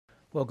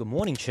Well, good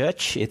morning,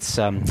 church. It's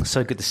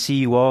so good to see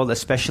you all,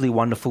 especially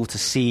wonderful to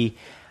see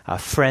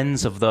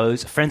friends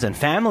and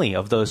family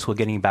of those who are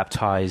getting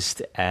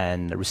baptized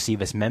and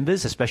receive as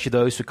members, especially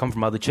those who come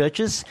from other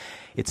churches.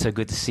 It's so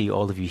good to see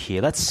all of you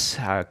here. Let's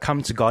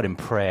come to God in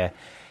prayer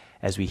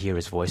as we hear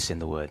His voice in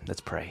the Word.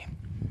 Let's pray.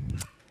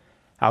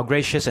 Our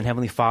gracious and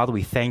Heavenly Father,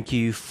 we thank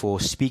you for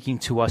speaking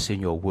to us in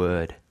your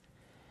Word.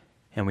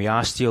 And we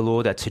ask, dear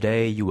Lord, that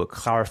today you will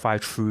clarify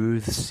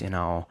truths in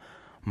our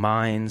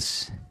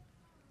minds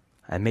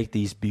and make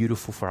these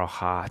beautiful for our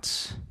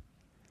hearts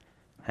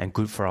and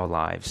good for our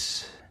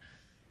lives.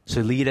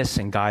 So lead us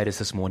and guide us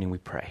this morning, we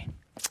pray.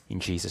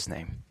 In Jesus'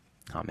 name,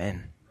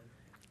 amen.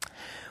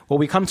 Well,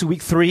 we come to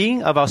week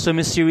 3 of our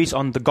sermon series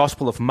on the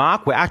Gospel of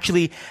Mark. We're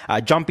actually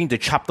jumping to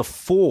chapter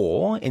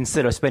 4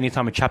 instead of spending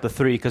time in chapter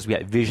 3 because we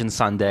had Vision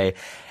Sunday,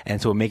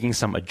 and so we're making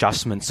some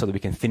adjustments so that we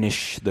can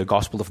finish the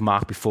Gospel of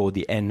Mark before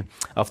the end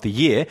of the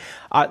year.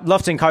 I'd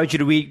love to encourage you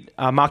to read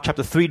Mark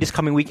chapter 3 this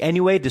coming week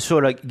anyway to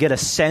sort of get a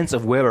sense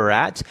of where we're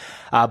at.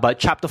 But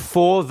chapter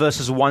 4,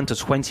 verses 1 to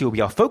 20 will be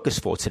our focus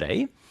for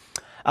today.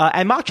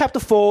 And Mark chapter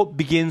 4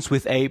 begins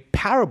with a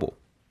parable.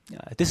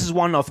 This is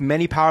one of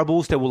many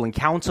parables that we'll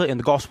encounter in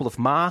the Gospel of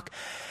Mark.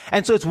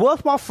 And so it's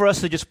worthwhile for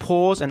us to just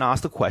pause and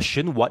ask the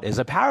question, what is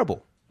a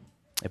parable?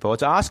 If I were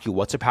to ask you,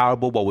 what's a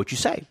parable, what would you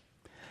say?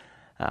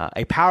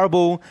 A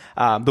parable,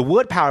 the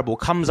word parable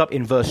comes up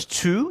in verse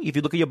 2. If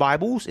you look at your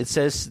Bibles, it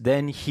says,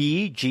 then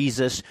he,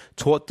 Jesus,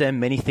 taught them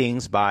many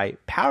things by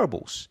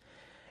parables.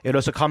 It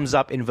also comes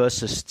up in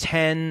verses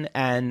 10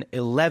 and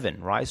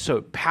 11, right?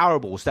 So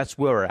parables, that's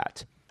where we're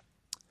at.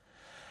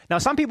 Now,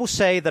 some people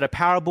say that a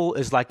parable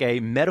is like a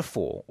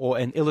metaphor or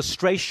an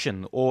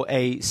illustration or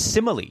a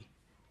simile.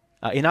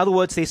 In other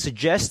words, they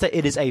suggest that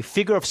it is a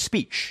figure of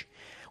speech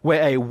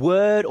where a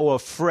word or a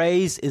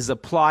phrase is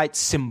applied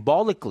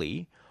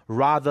symbolically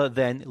rather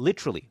than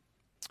literally.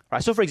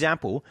 Right? So, for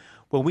example,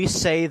 when we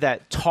say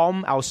that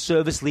Tom, our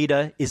service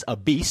leader, is a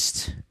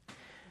beast,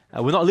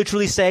 we're not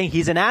literally saying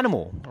he's an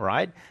animal,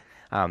 right?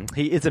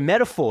 It's a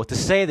metaphor to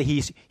say that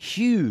he's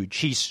huge,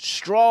 he's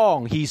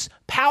strong, he's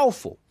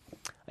powerful.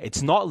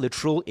 It's not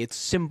literal, it's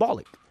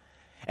symbolic.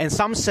 And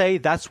some say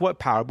that's what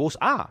parables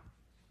are.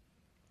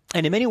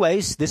 And in many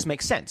ways, this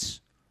makes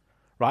sense,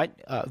 right?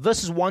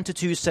 Verses 1 to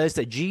 2 says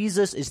that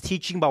Jesus is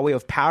teaching by way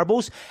of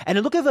parables. And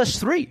then look at verse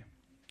 3.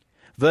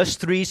 Verse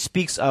 3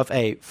 speaks of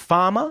a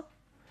farmer,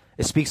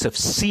 it speaks of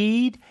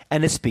seed,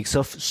 and it speaks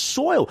of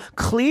soil.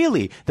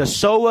 Clearly, the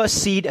sower,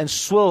 seed, and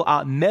soil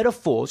are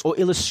metaphors or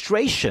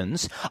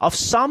illustrations of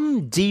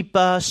some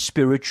deeper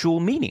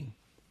spiritual meaning.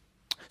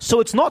 So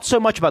it's not so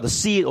much about the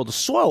seed or the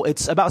soil,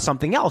 it's about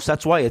something else.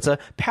 That's why it's a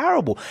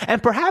parable.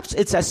 And perhaps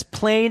it's as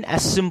plain,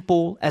 as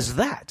simple as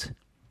that.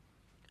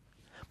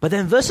 But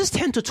then verses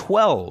 10 to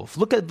 12,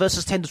 look at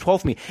verses 10 to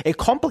 12 for me. It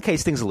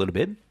complicates things a little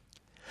bit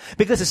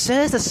because it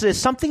says that there's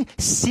something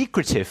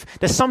secretive,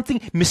 there's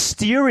something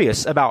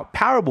mysterious about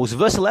parables.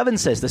 Verse 11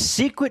 says, the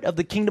secret of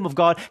the kingdom of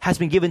God has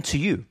been given to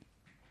you.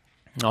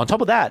 On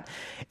top of that,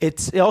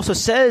 it also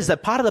says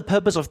that part of the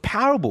purpose of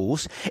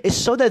parables is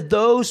so that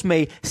those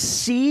may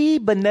see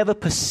but never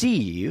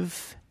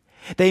perceive,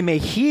 they may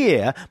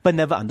hear but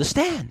never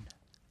understand.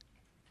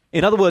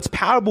 In other words,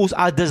 parables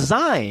are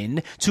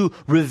designed to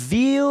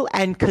reveal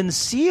and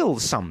conceal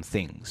some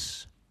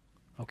things.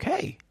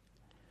 Okay.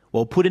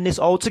 Well, putting this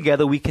all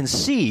together, we can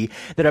see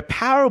that a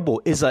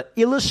parable is an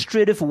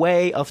illustrative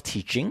way of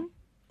teaching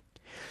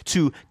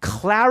to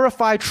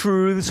clarify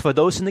truths for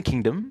those in the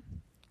kingdom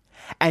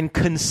and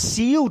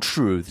conceal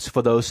truths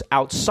for those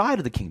outside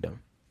of the kingdom.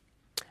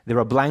 There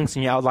are blanks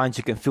in your outlines.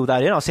 You can fill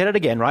that in. I'll say that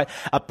again, right?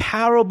 A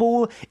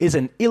parable is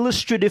an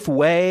illustrative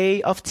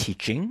way of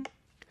teaching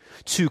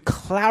to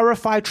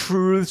clarify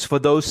truths for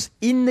those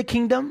in the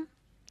kingdom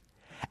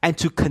and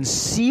to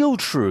conceal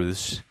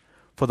truths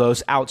for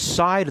those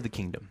outside of the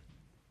kingdom.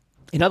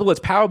 In other words,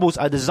 parables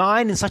are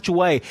designed in such a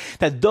way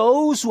that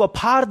those who are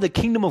part of the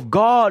kingdom of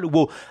God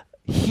will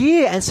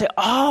hear and say,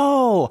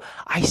 oh,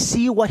 I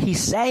see what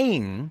he's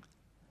saying.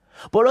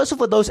 But also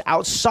for those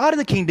outside of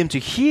the kingdom to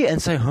hear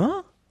and say,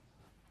 huh?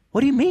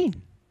 What do you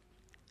mean?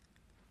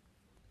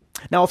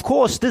 Now, of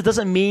course, this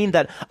doesn't mean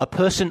that a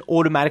person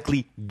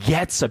automatically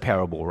gets a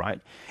parable, right?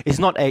 It's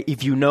not a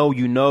if you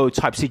know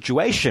type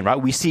situation, right?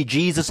 We see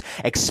Jesus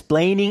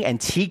explaining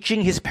and teaching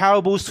his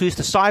parables to his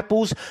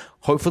disciples.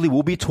 Hopefully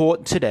we'll be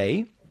taught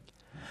today.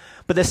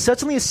 But there's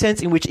certainly a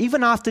sense in which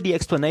even after the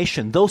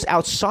explanation, those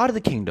outside of the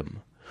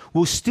kingdom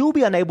will still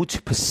be unable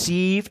to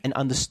perceive and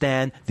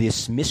understand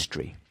this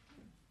mystery.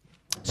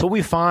 So what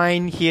we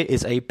find here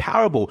is a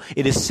parable.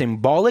 It is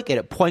symbolic and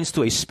it points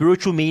to a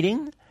spiritual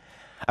meaning.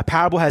 A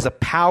parable has a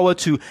power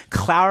to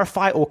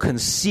clarify or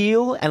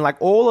conceal, and like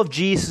all of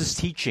Jesus'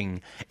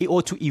 teaching, it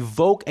ought to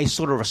evoke a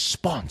sort of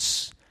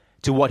response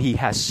to what he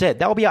has said.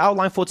 That will be our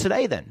outline for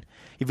today then.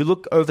 If you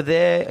look over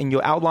there in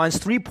your outlines,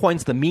 3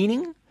 points, the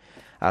meaning,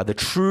 the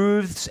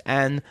truths,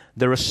 and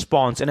the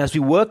response. And as we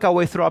work our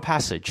way through our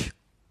passage,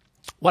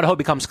 what I hope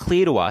becomes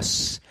clear to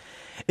us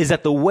is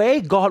that the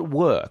way God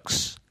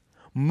works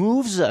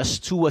moves us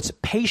towards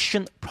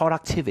patient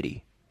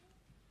productivity.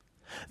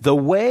 The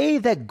way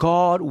that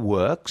God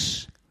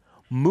works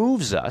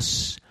moves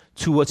us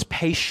towards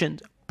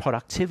patient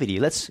productivity.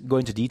 Let's go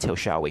into detail,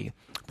 shall we?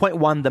 Point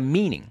 1, the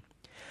meaning.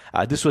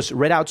 This was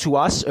read out to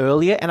us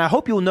earlier, and I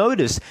hope you'll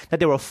notice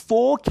that there are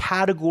 4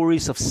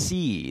 categories of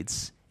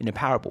seeds in the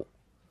parable.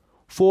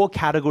 4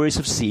 categories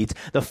of seeds.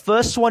 The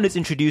first one is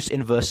introduced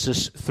in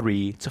verses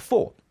 3 to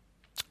 4.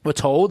 We're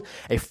told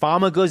a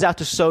farmer goes out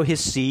to sow his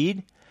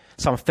seed.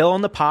 Some fell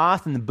on the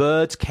path, and the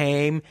birds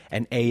came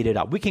and ate it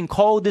up. We can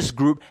call this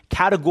group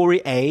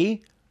category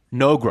A,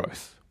 no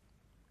growth.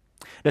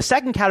 The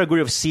second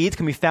category of seeds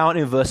can be found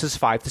in verses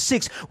 5 to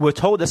 6. We're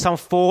told that some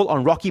fall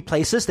on rocky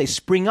places, they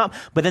spring up,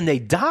 but then they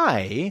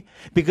die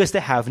because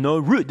they have no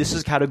root. This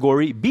is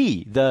category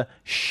B, the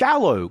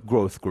shallow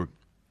growth group.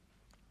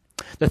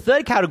 The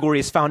third category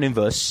is found in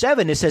verse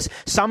 7. It says,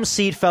 some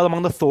seed fell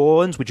among the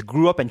thorns, which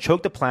grew up and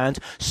choked the plant,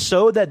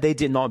 so that they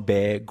did not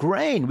bear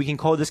grain. We can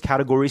call this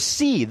category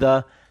C,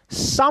 the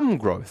some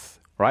growth.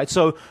 Right?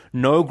 So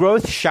no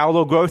growth,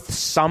 shallow growth,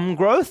 some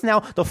growth. Now,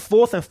 the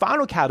fourth and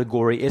final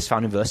category is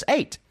found in verse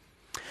 8,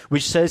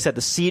 which says that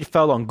the seed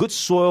fell on good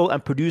soil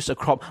and produced a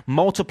crop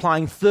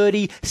multiplying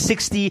 30,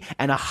 60,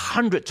 and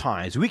 100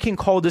 times. We can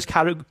call this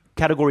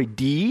category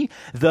D,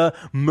 the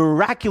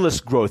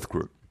miraculous growth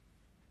group.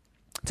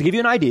 To give you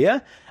an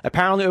idea,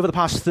 apparently over the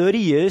past 30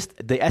 years,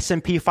 the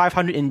S&P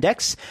 500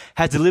 index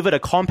has delivered a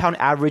compound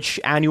average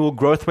annual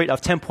growth rate of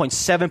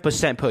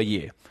 10.7% per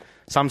year.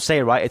 Some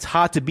say, right, it's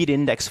hard to beat the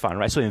index fund,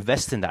 right? So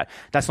invest in that.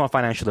 That's not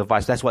financial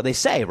advice. That's what they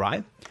say,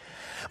 right?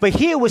 But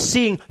here we're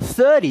seeing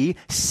 30,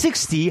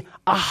 60,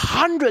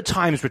 100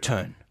 times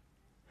return.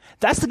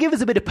 That's to give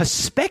us a bit of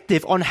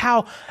perspective on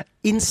how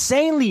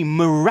insanely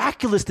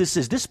miraculous this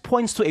is. This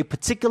points to a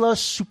particular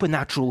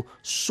supernatural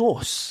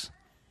source.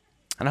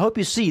 And I hope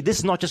you see this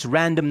is not just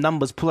random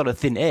numbers pulled out of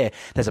thin air.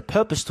 There's a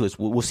purpose to it.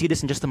 We'll see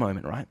this in just a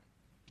moment, right?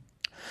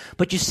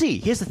 But you see,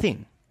 here's the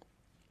thing.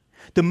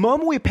 The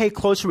moment we pay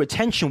closer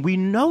attention, we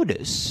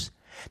notice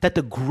that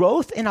the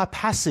growth in our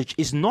passage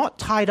is not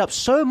tied up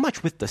so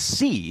much with the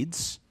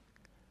seeds,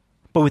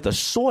 but with the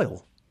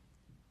soil.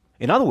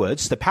 In other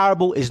words, the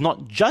parable is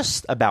not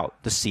just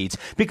about the seeds.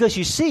 Because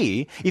you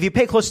see, if you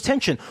pay close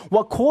attention,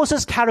 what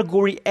causes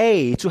category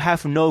A to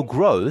have no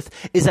growth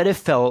is that it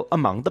fell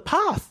among the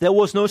path. There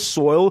was no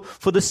soil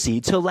for the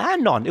seed to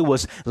land on. It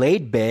was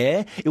laid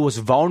bare. It was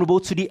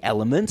vulnerable to the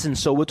elements. And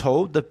so we're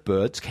told the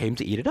birds came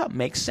to eat it up.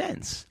 Makes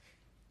sense.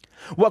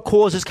 What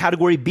causes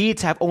category B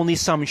to have only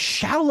some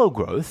shallow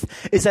growth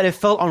is that it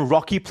fell on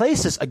rocky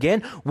places,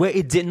 again, where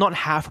it did not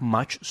have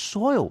much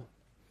soil.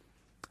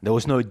 There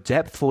was no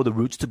depth for the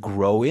roots to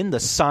grow in. The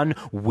sun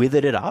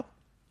withered it up.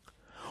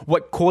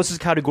 What causes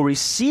category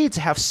C to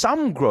have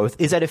some growth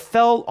is that it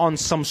fell on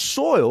some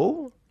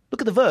soil,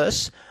 look at the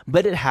verse,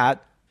 but it had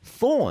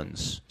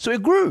thorns. So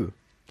it grew.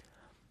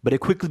 But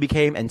it quickly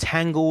became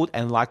entangled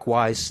and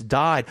likewise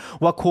died.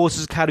 What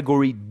causes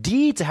category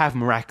D to have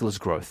miraculous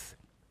growth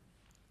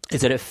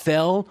is that it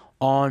fell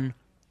on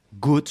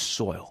good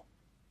soil.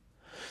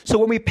 So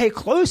when we pay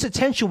close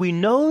attention, we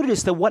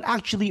notice that what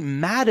actually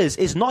matters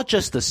is not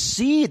just the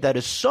seed that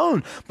is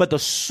sown, but the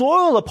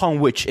soil upon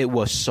which it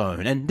was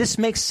sown. And this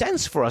makes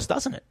sense for us,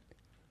 doesn't it?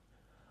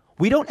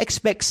 We don't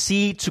expect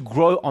seed to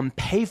grow on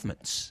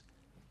pavements.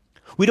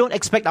 We don't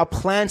expect our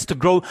plants to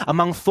grow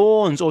among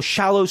thorns or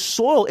shallow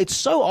soil. It's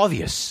so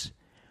obvious.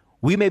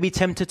 We may be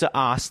tempted to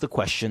ask the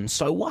question,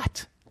 so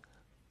what?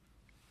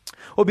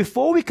 Well,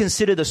 before we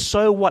consider the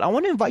so what, I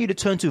want to invite you to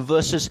turn to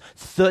verses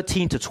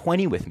 13 to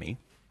 20 with me.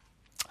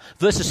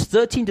 Verses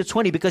 13 to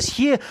 20, because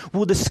here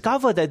we'll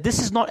discover that this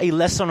is not a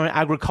lesson on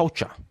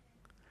agriculture.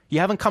 You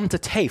haven't come to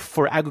TAFE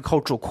for an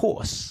agricultural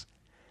course.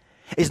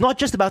 It's not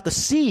just about the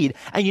seed,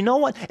 and you know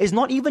what? It's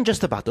not even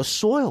just about the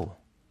soil.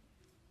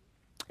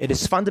 It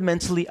is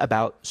fundamentally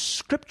about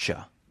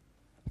Scripture,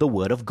 the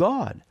Word of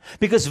God.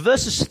 Because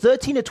verses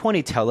 13 to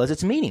 20 tell us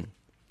its meaning.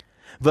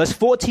 Verse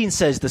 14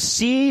 says, the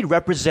seed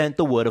represent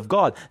the Word of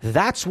God.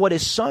 That's what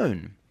is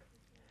sown.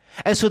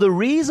 And so the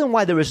reason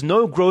why there is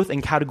no growth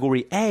in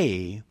category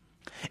A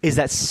is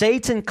that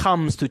Satan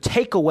comes to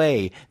take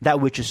away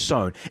that which is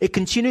sown. It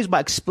continues by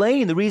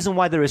explaining the reason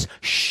why there is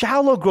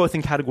shallow growth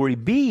in category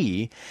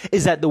B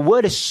is that the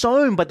word is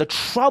sown, but the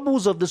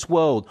troubles of this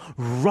world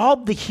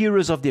rob the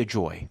hearers of their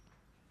joy.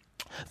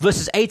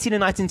 Verses 18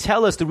 and 19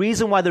 tell us the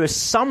reason why there is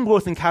some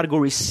growth in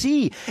category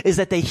C is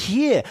that they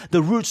hear,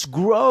 the roots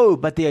grow,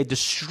 but they are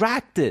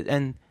distracted,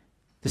 and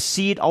the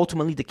seed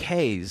ultimately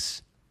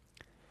decays.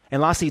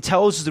 And lastly, it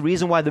tells us the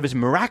reason why there is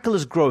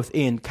miraculous growth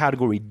in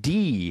category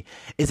D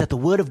is that the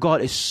Word of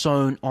God is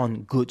sown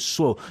on good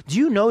soil. Do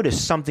you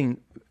notice something,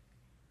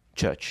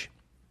 church?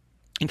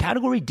 In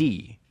category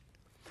D,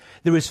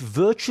 there is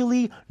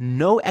virtually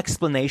no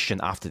explanation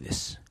after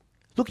this.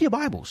 Look at your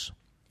Bibles.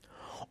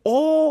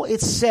 All it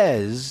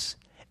says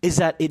is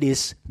that it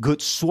is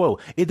good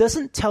soil. It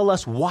doesn't tell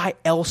us why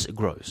else it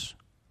grows.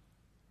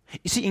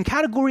 You see, in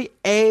category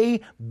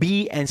A,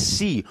 B, and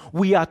C,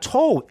 we are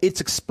told it's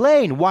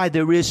explained why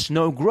there is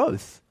no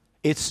growth.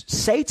 It's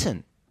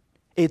Satan.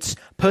 It's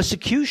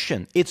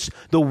persecution. It's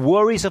the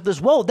worries of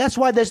this world. That's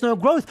why there's no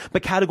growth.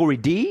 But category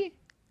D,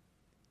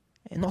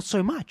 not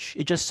so much.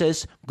 It just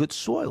says good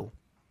soil.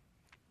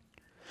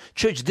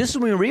 Church, this is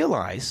when we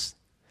realize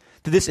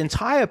that this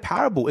entire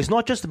parable is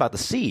not just about the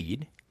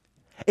seed.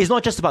 It's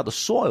not just about the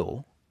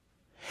soil.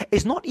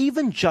 It's not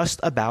even just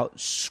about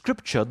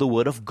Scripture, the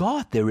Word of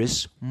God. There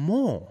is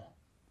more.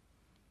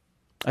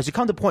 As you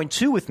come to point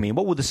 2 with me,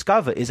 what we'll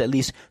discover is at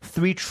least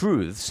 3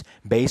 truths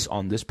based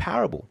on this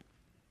parable.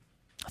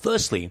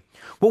 Firstly,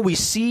 what we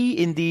see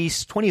in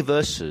these 20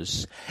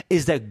 verses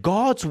is that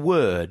God's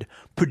Word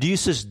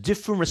produces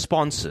different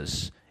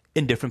responses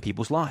in different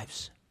people's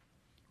lives.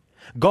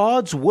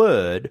 God's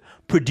Word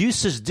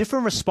produces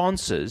different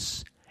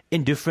responses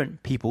in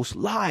different people's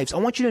lives. I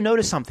want you to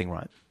notice something,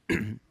 right?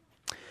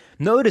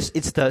 Notice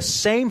it's the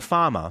same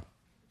farmer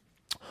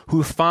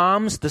who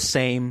farms the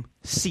same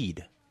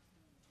seed.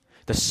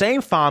 The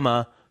same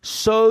farmer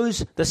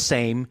sows the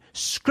same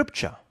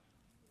Scripture.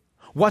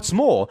 What's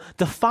more,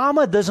 the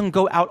farmer doesn't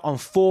go out on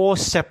 4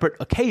 separate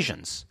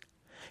occasions.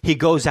 He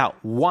goes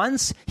out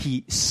once,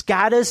 he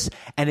scatters,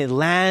 and it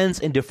lands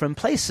in different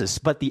places.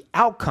 But the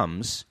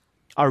outcomes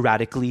are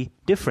radically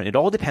different. It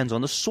all depends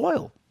on the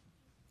soil.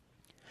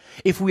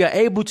 If we are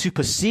able to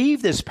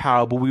perceive this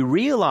parable, we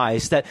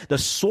realize that the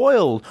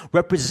soil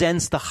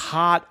represents the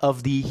heart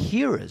of the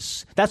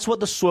hearers. That's what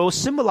the soil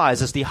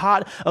symbolizes, the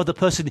heart of the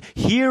person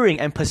hearing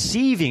and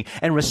perceiving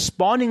and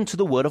responding to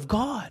the Word of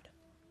God.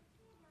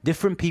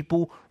 Different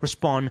people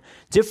respond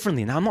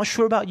differently. Now, I'm not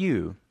sure about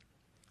you,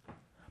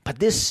 but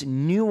this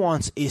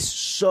nuance is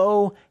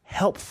so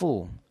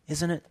helpful,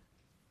 isn't it?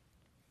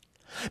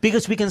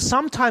 Because we can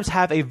sometimes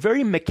have a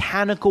very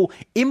mechanical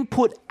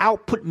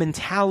input-output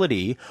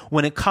mentality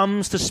when it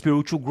comes to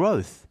spiritual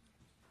growth.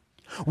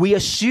 We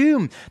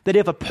assume that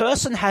if a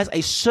person has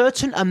a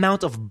certain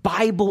amount of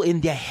Bible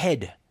in their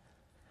head,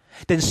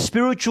 then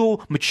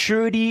spiritual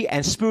maturity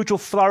and spiritual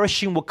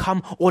flourishing will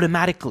come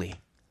automatically.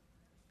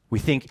 We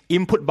think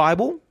input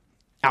Bible,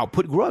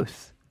 output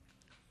growth.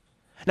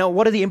 Now,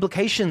 what are the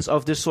implications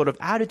of this sort of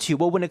attitude?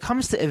 Well, when it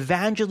comes to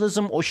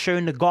evangelism or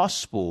sharing the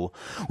gospel,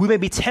 we may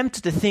be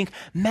tempted to think,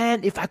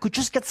 man, if I could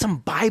just get some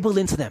Bible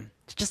into them,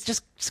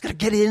 just gotta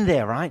get it in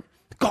there, right?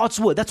 God's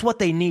Word, that's what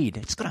they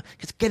need.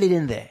 Just get it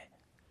in there.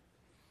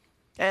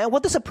 And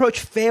what this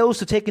approach fails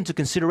to take into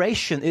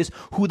consideration is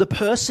who the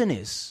person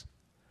is,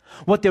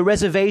 what their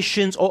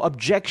reservations or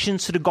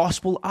objections to the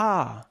gospel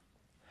are,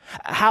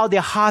 how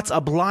their hearts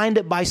are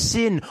blinded by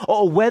sin,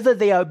 or whether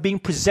they are being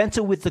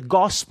presented with the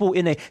gospel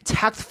in a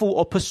tactful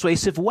or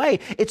persuasive way.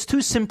 It's too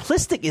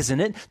simplistic, isn't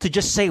it, to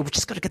just say, we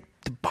just got to get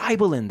the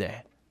Bible in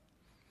there.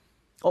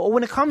 Or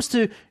when it comes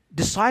to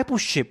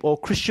discipleship or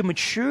Christian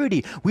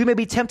maturity, we may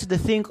be tempted to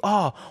think,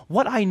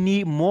 what I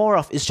need more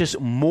of is just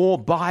more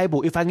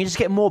Bible. If I can just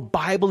get more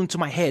Bible into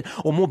my head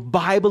or more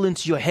Bible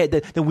into your head,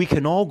 then we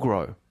can all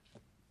grow.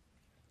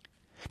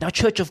 Now,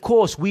 church, of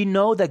course, we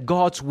know that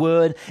God's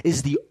Word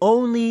is the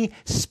only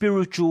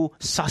spiritual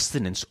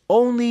sustenance,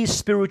 only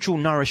spiritual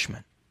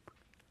nourishment.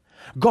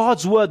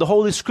 God's Word, the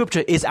Holy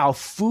Scripture, is our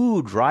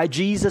food, right?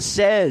 Jesus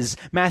says,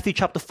 Matthew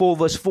chapter 4,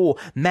 verse 4,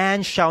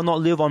 man shall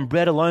not live on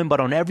bread alone, but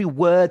on every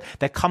word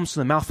that comes from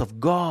the mouth of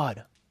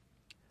God.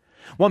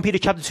 1 Peter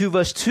chapter 2,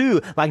 verse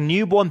 2, like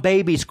newborn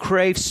babies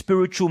crave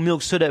spiritual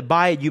milk so that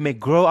by it you may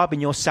grow up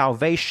in your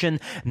salvation.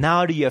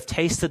 Now that you have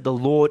tasted the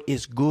Lord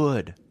is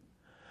good.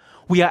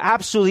 We are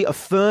absolutely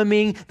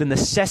affirming the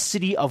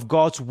necessity of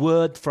God's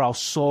Word for our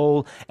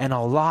soul and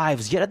our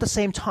lives. Yet at the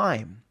same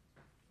time,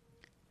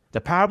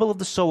 the parable of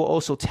the sower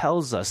also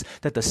tells us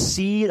that the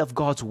seed of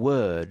God's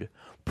Word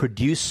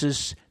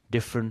produces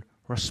different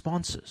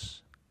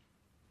responses.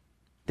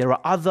 There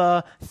are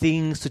other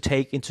things to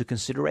take into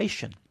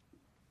consideration.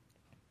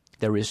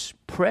 There is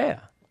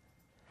prayer.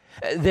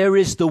 There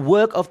is the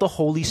work of the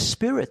Holy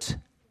Spirit.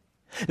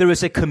 There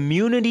is a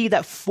community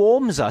that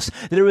forms us.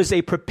 There is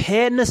a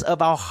preparedness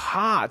of our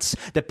hearts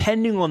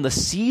depending on the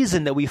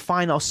season that we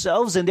find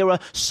ourselves in. There are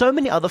so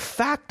many other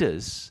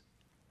factors.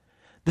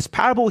 This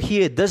parable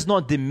here does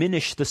not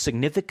diminish the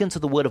significance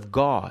of the Word of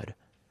God.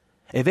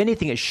 If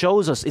anything, it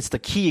shows us it's the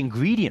key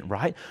ingredient,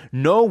 right?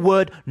 No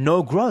Word,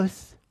 no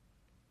growth.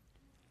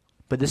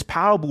 But this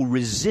parable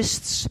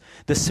resists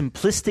the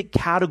simplistic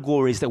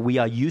categories that we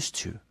are used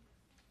to.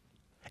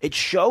 It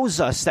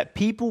shows us that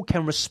people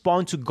can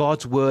respond to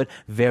God's Word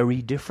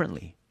very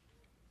differently.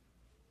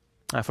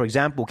 For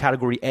example,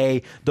 category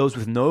A, those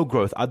with no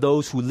growth, are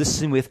those who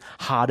listen with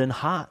hardened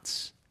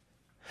hearts.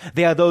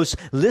 They are those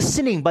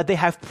listening, but they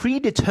have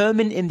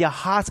predetermined in their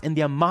hearts and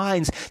their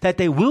minds that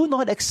they will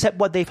not accept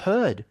what they've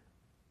heard.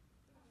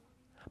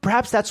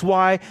 Perhaps that's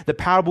why the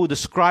parable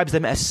describes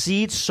them as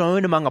seeds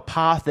sown among a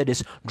path that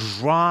is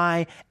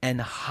dry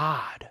and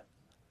hard.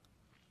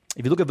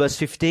 If you look at verse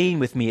 15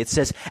 with me, it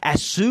says,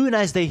 as soon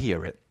as they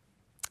hear it,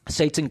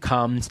 Satan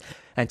comes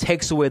and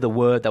takes away the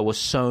word that was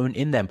sown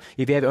in them.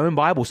 If you have your own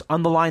Bibles,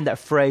 underline that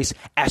phrase,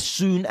 as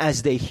soon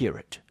as they hear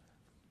it.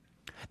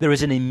 There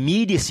is an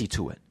immediacy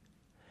to it.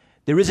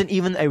 There isn't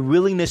even a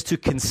willingness to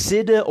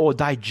consider or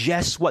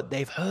digest what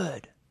they've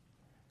heard.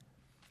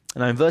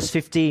 Now in verse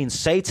 15,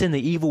 Satan,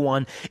 the evil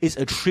one, is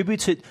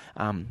attributed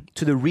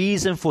to the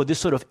reason for this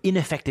sort of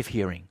ineffective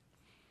hearing.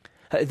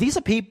 These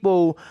are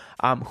people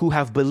who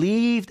have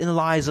believed in the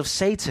lies of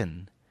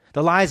Satan,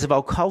 the lies of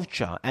our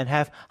culture, and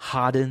have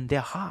hardened their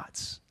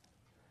hearts.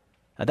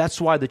 And that's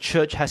why the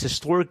church has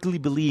historically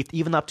believed,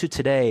 even up to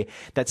today,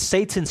 that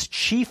Satan's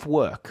chief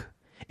work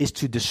is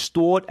to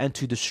distort and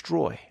to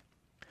destroy.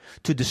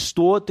 To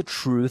distort the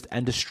truth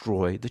and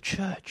destroy the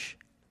church.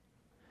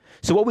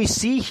 So what we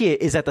see here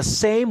is that the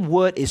same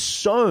word is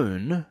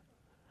sown,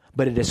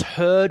 but it is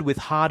heard with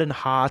hardened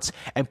hearts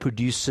and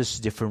produces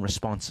different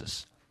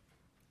responses.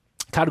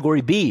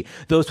 Category B,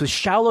 those with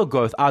shallow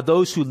growth, are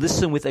those who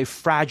listen with a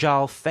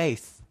fragile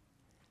faith.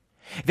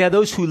 They are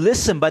those who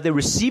listen, but they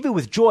receive it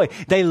with joy.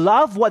 They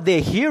love what they're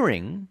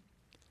hearing,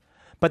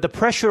 but the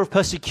pressure of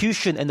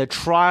persecution and the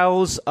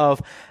trials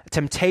of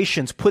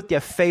temptations put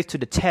their faith to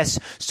the test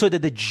so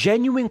that the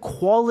genuine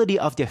quality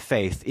of their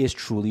faith is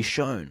truly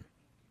shown.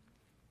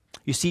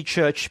 You see,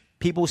 church,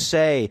 people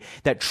say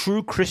that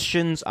true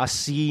Christians are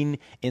seen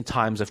in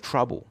times of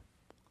trouble.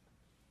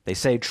 They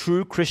say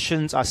true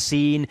Christians are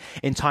seen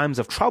in times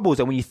of troubles,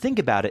 and when you think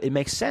about it, it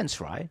makes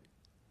sense, right?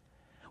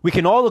 We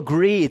can all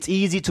agree it's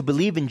easy to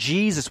believe in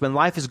Jesus when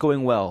life is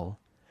going well,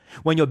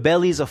 when your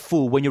bellies are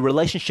full, when your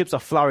relationships are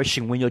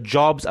flourishing, when your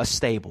jobs are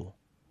stable.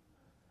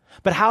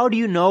 But how do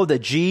you know that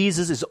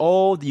Jesus is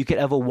all that you could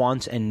ever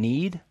want and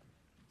need?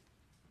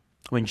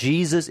 When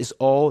Jesus is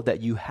all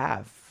that you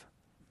have.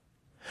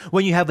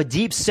 When you have a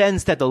deep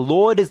sense that the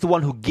Lord is the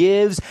one who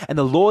gives and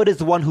the Lord is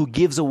the one who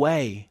gives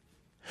away.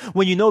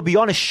 When you know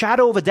beyond a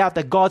shadow of a doubt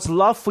that God's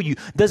love for you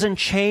doesn't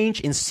change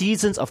in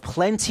seasons of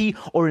plenty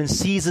or in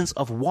seasons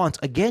of want.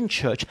 Again,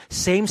 church,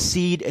 same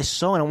seed is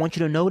sown. I want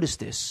you to notice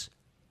this.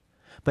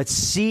 But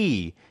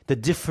see the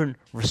different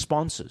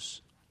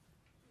responses.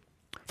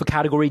 For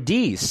category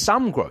D,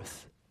 some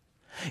growth.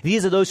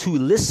 These are those who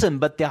listen,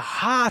 but their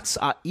hearts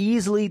are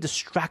easily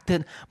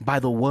distracted by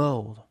the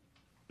world.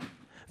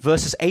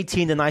 Verses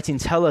 18 to 19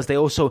 tell us they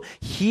also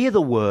hear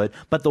the word,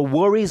 but the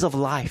worries of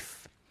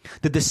life,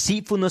 the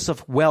deceitfulness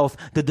of wealth,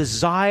 the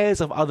desires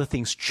of other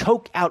things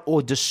choke out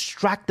or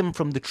distract them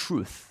from the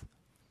truth.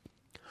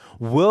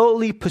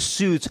 Worldly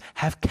pursuits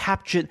have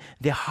captured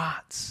their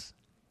hearts.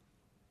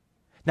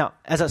 Now,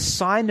 as a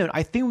side note,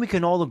 I think we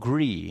can all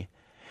agree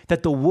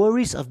that the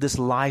worries of this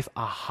life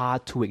are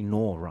hard to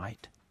ignore,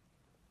 right?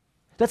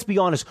 Let's be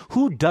honest,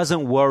 who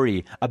doesn't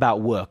worry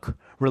about work,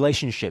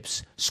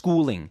 relationships,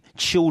 schooling,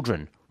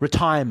 children,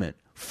 retirement,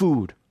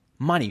 food,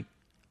 money?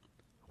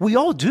 We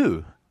all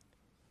do.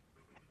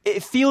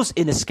 It feels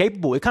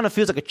inescapable. It kind of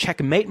feels like a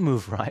checkmate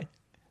move, right?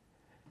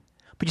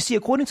 But you see,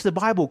 according to the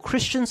Bible,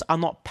 Christians are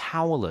not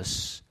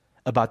powerless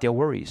about their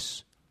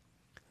worries.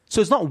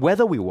 So it's not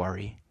whether we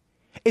worry,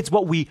 it's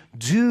what we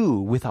do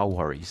with our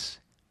worries.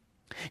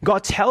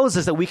 God tells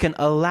us that we can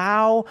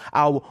allow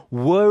our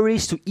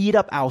worries to eat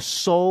up our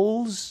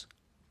souls,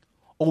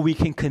 or we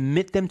can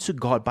commit them to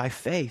God by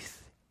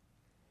faith.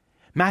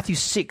 Matthew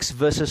 6,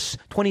 verses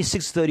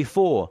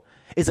 26-34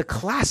 is a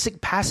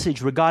classic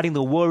passage regarding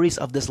the worries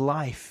of this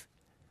life.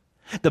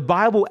 The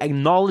Bible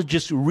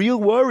acknowledges real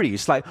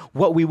worries like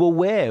what we will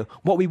wear,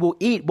 what we will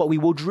eat, what we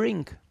will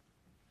drink.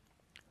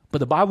 But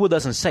the Bible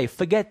doesn't say,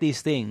 forget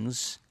these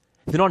things.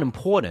 They're not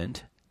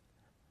important.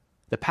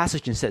 The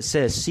passage instead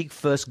says, seek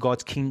first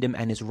God's kingdom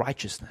and his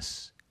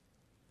righteousness.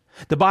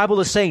 The Bible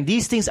is saying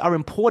these things are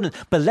important,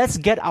 but let's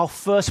get our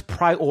first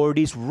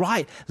priorities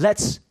right.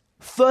 Let's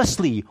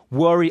firstly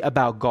worry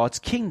about God's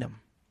kingdom.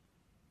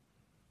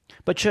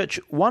 But church,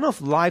 one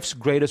of life's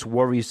greatest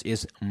worries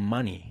is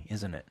money,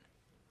 isn't it?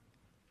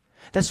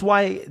 That's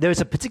why there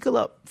is a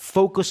particular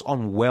focus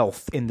on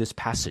wealth in this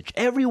passage.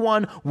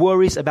 Everyone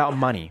worries about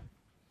money.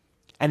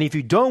 And if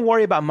you don't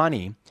worry about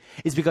money,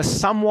 it's because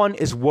someone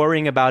is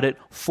worrying about it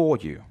for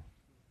you.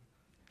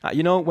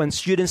 When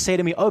students say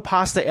to me, oh,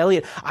 Pastor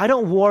Elliot, I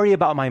don't worry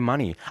about my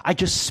money. I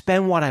just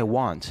spend what I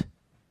want.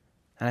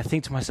 And I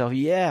think to myself,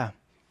 yeah,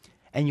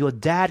 and your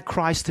dad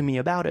cries to me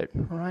about it,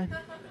 right?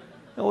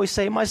 I always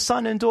say, my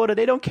son and daughter,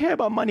 they don't care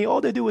about money.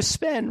 All they do is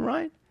spend,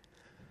 right?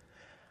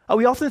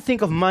 We often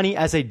think of money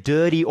as a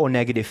dirty or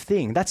negative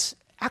thing. That's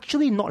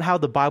actually not how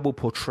the Bible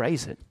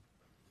portrays it.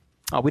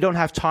 We don't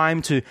have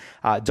time to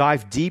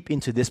dive deep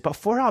into this, but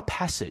for our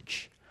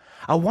passage,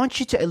 I want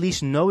you to at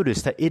least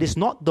notice that it is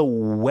not the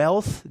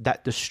wealth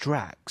that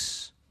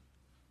distracts.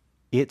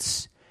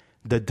 It's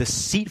the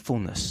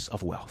deceitfulness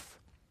of wealth.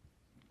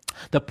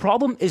 The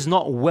problem is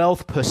not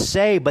wealth per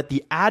se, but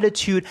the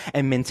attitude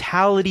and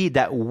mentality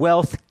that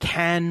wealth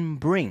can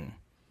bring.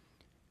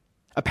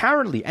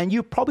 Apparently, and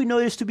you probably know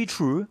this to be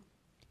true,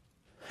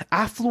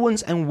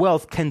 affluence and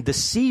wealth can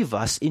deceive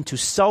us into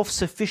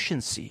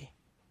self-sufficiency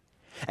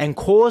and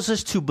cause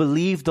us to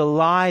believe the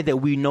lie that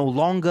we no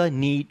longer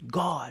need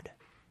God.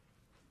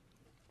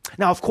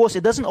 Now, of course,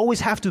 it doesn't always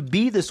have to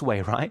be this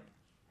way, right?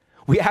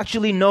 We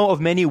actually know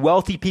of many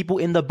wealthy people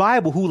in the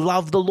Bible who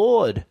love the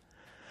Lord.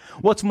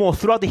 What's more,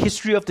 throughout the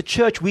history of the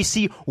church, we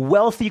see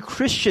wealthy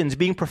Christians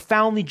being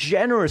profoundly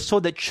generous so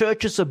that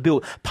churches are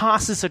built,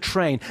 pastors are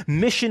trained,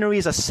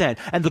 missionaries are sent,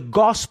 and the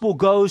gospel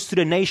goes to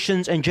the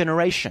nations and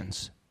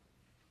generations.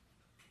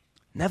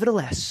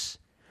 Nevertheless,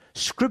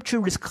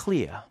 Scripture is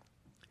clear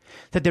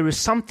that there is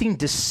something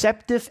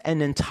deceptive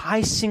and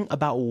enticing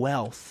about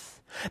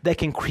wealth that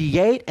can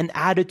create an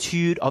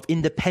attitude of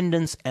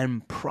independence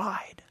and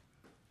pride.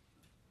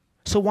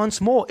 So once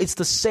more, it's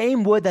the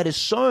same word that is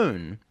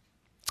sown,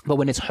 but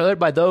when it's heard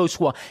by those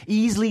who are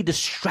easily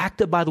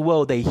distracted by the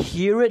world, they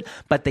hear it,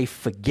 but they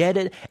forget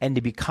it, and they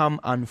become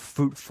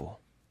unfruitful.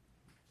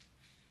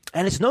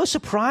 And it's no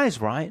surprise,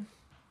 right?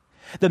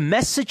 The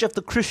message of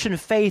the Christian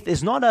faith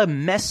is not a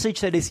message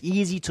that is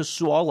easy to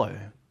swallow.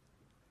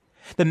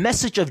 The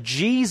message of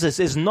Jesus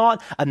is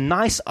not a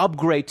nice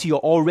upgrade to your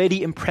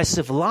already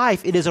impressive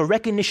life. It is a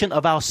recognition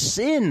of our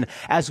sin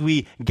as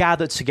we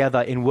gather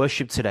together in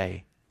worship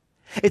today.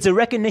 It's a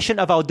recognition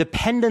of our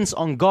dependence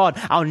on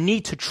God, our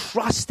need to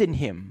trust in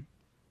Him.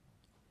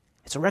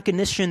 It's a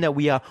recognition that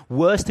we are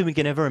worse than we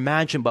can ever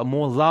imagine, but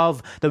more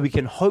love than we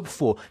can hope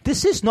for.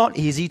 This is not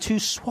easy to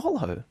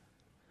swallow.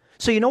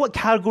 So you know what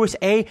categories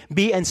A,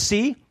 B, and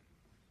C?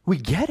 We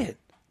get it.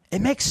 It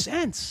makes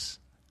sense.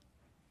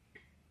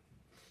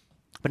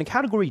 But in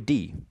category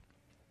D,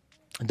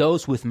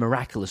 those with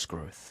miraculous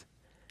growth,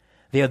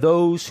 they are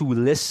those who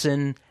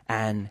listen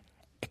and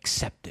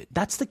accept it.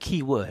 That's the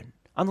key word.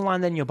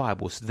 Underline that in your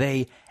Bibles.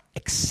 They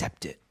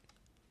accept it.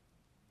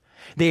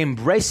 They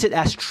embrace it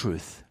as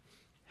truth.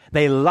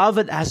 They love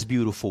it as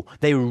beautiful.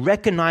 They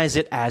recognize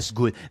it as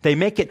good. They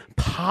make it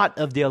part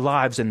of their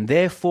lives, and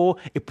therefore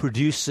it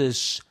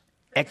produces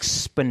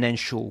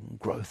exponential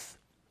growth.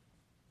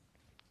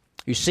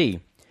 You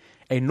see,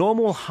 a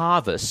normal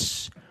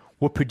harvest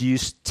will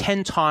produce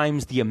 10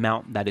 times the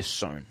amount that is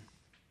sown.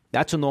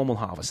 That's a normal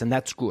harvest, and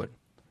that's good.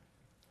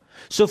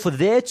 So for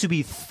there to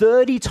be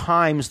 30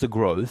 times the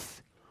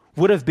growth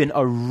would have been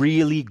a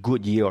really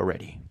good year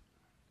already.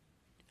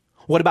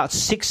 What about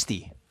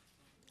 60?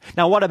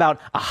 Now what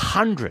about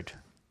 100?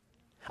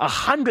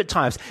 100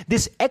 times.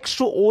 This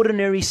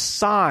extraordinary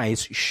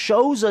size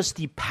shows us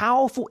the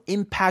powerful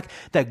impact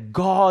that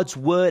God's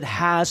word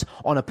has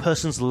on a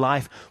person's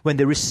life when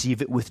they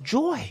receive it with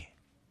joy.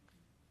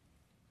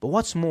 But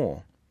what's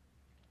more,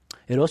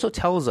 it also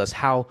tells us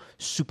how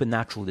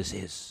supernatural this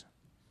is.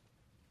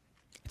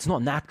 It's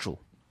not natural.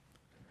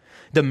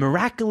 The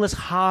miraculous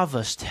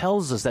harvest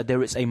tells us that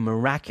there is a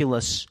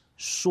miraculous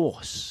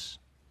source.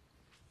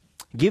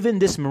 Given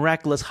this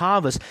miraculous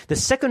harvest, the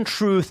second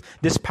truth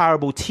this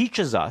parable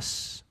teaches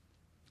us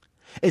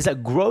is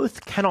that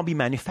growth cannot be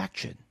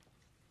manufactured.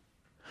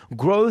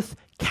 Growth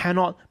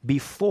cannot be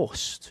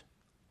forced.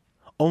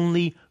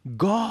 Only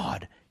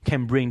God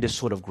can bring this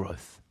sort of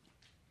growth.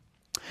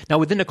 Now,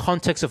 within the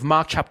context of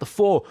Mark chapter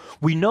 4,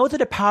 we know that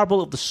the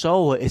parable of the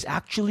sower is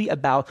actually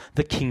about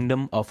the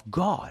kingdom of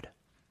God.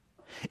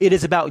 It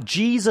is about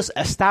Jesus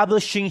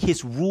establishing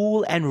His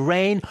rule and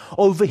reign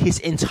over His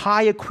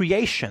entire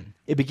creation.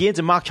 It begins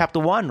in Mark chapter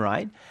 1,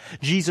 right?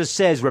 Jesus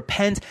says,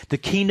 "Repent, the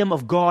kingdom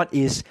of God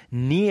is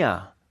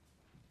near."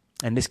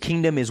 And this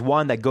kingdom is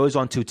one that goes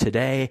on to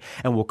today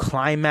and will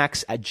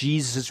climax at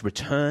Jesus'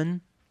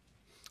 return.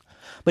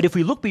 But if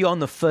we look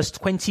beyond the first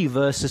 20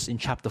 verses in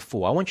chapter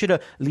 4, I want you to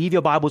leave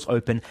your Bibles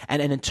open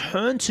and then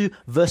turn to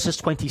verses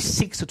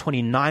 26 to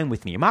 29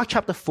 with me. Mark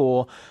chapter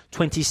 4,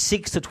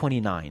 26 to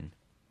 29.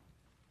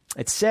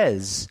 It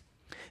says,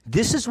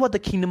 "This is what the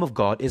kingdom of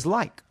God is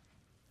like.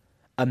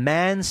 A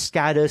man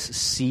scatters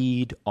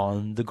seed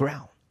on the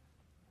ground."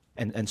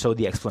 And so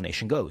the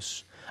explanation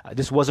goes.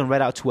 This wasn't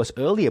read out to us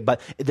earlier, but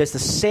there's the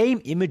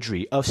same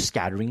imagery of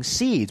scattering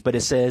seeds. But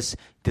it says,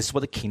 this is what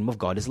the kingdom of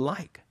God is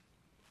like.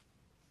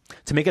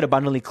 To make it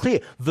abundantly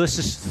clear,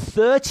 verses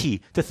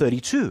 30 to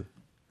 32.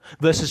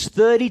 Verses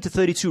 30 to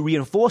 32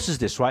 reinforces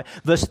this, right?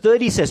 Verse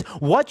 30 says,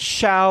 "What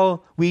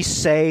shall we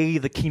say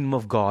the kingdom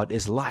of God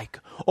is like?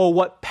 Or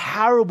what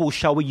parable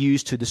shall we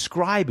use to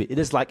describe it? It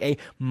is like a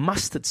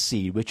mustard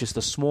seed, which is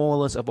the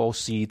smallest of all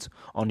seeds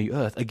on the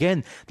earth."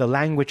 Again, the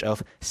language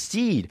of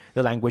seed,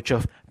 the language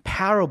of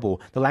parable,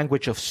 the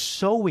language of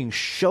sowing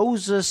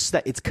shows us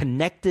that it's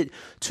connected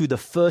to the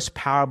first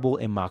parable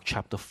in Mark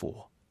chapter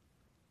 4.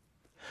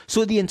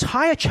 So the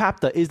entire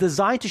chapter is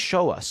designed to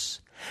show us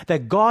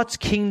that God's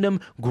kingdom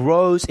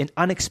grows in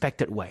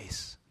unexpected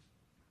ways.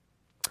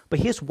 But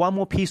here's one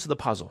more piece of the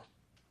puzzle.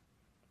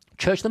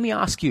 Church, let me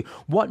ask you,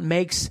 what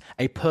makes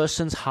a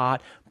person's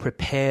heart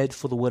prepared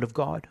for the Word of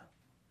God?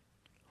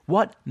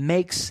 What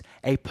makes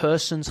a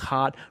person's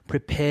heart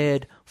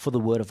prepared for the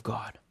Word of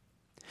God?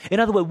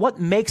 In other words, what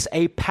makes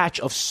a patch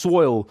of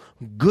soil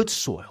good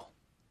soil?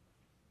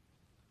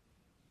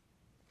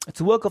 It's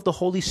the work of the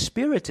Holy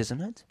Spirit,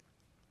 isn't it?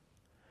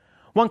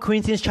 1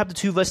 Corinthians chapter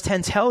 2 verse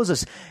 10 tells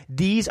us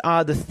these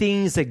are the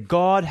things that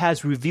God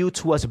has revealed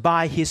to us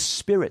by His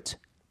Spirit.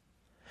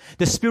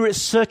 The Spirit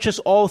searches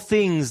all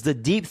things, the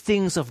deep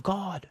things of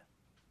God.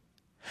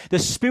 The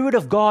Spirit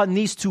of God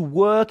needs to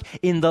work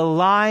in the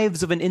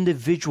lives of an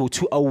individual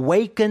to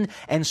awaken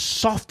and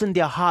soften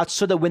their hearts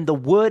so that when the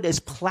word is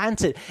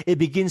planted, it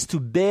begins to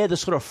bear the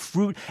sort of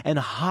fruit and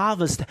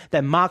harvest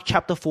that Mark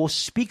chapter 4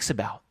 speaks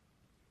about.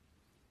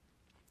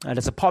 And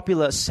it's a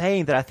popular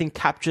saying that I think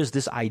captures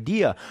this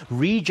idea.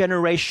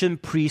 Regeneration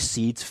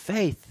precedes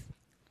faith.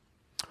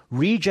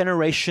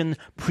 Regeneration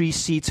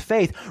precedes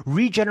faith.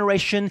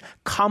 Regeneration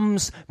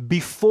comes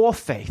before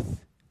faith.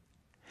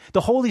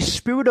 The Holy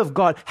Spirit of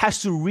God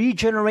has to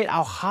regenerate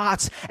our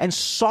hearts and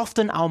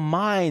soften our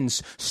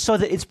minds so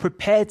that it's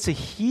prepared to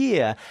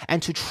hear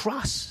and to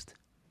trust.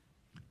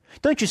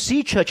 Don't you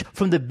see, church,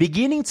 from the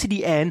beginning to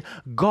the end,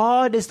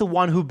 God is the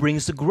one who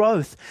brings the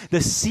growth.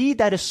 The seed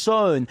that is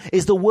sown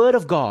is the Word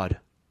of God.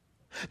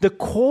 The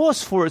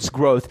cause for its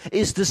growth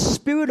is the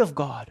Spirit of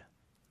God.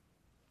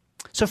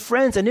 So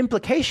friends, an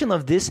implication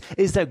of this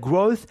is that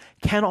growth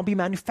cannot be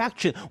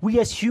manufactured. We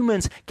as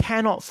humans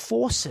cannot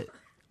force it.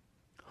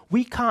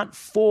 We can't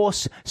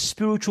force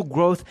spiritual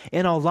growth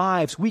in our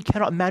lives. We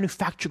cannot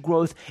manufacture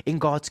growth in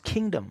God's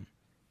kingdom.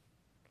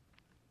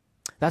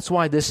 That's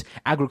why this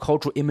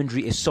agricultural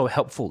imagery is so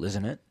helpful,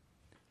 isn't it?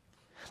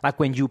 Like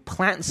when you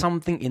plant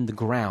something in the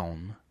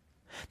ground,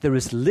 there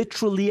is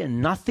literally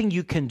nothing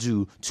you can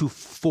do to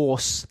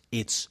force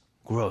its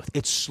growth.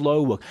 It's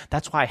slow work.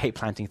 That's why I hate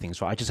planting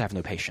things, right? I just have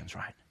no patience,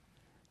 right?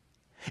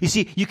 You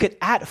see, you could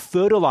add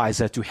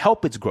fertilizer to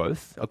help its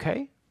growth,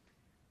 okay?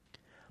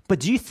 But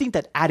do you think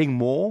that adding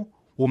more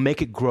will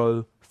make it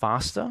grow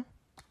faster?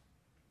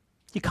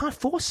 You can't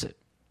force it.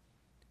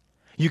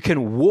 You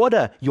can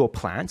water your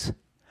plant,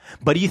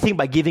 but do you think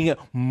by giving it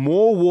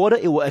more water,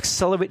 it will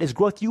accelerate its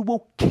growth? You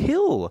will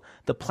kill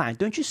the plant,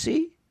 don't you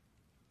see?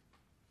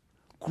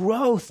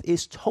 Growth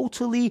is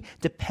totally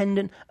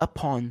dependent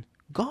upon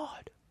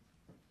God.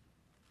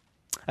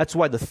 That's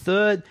why the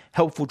third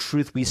helpful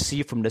truth we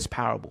see from this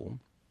parable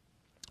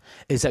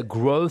is that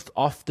growth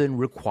often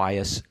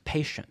requires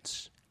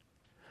patience.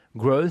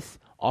 Growth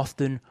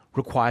often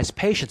requires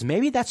patience.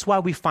 Maybe that's why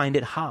we find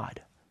it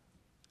hard.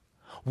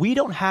 We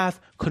don't have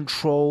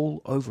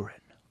control over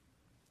it.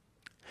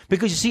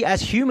 Because you see,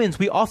 as humans,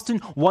 we often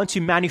want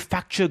to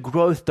manufacture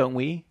growth, don't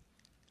we?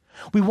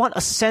 We want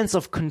a sense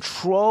of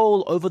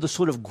control over the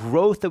sort of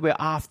growth that we're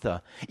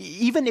after,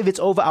 even if it's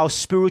over our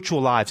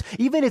spiritual lives,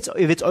 even if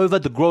it's over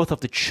the growth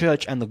of the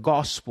church and the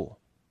gospel.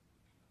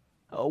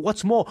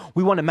 What's more,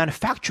 we want to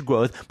manufacture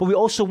growth, but we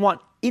also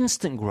want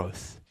instant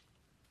growth.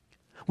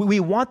 We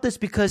want this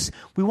because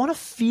we want to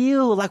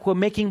feel like we're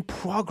making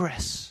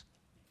progress,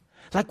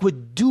 like we're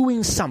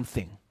doing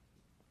something.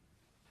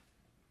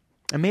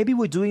 And maybe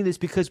we're doing this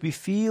because we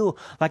feel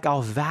like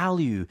our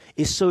value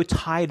is so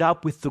tied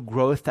up with the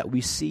growth that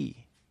we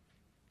see.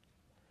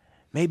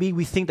 Maybe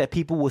we think that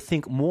people will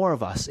think more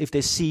of us if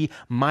they see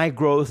my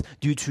growth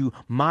due to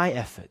my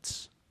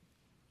efforts.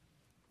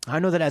 I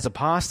know that as a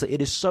pastor,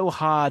 it is so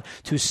hard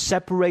to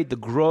separate the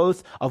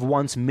growth of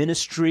one's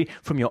ministry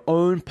from your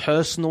own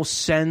personal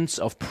sense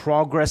of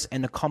progress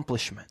and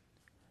accomplishment.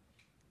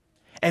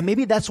 And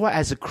maybe that's why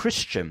as a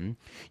Christian,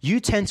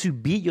 you tend to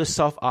beat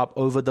yourself up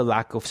over the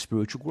lack of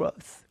spiritual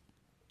growth.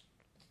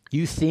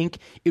 You think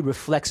it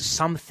reflects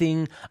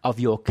something of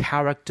your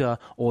character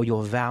or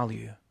your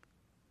value.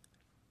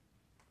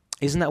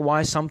 Isn't that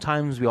why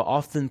sometimes we are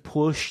often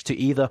pushed to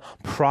either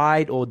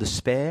pride or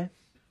despair?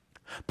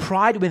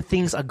 Pride when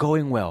things are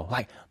going well.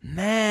 Like,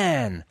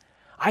 man,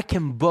 I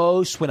can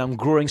boast when I'm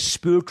growing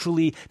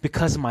spiritually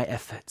because of my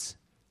efforts.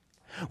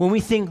 When we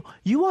think,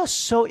 you are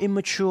so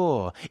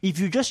immature. If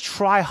you just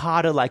try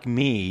harder like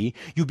me,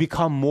 you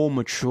become more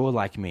mature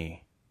like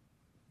me.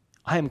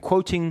 I am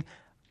quoting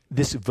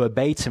this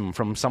verbatim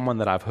from someone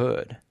that I've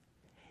heard.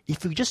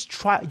 If you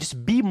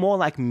just be more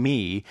like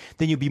me,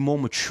 then you'll be more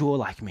mature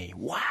like me.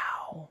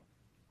 Wow.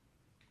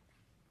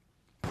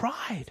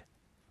 Pride.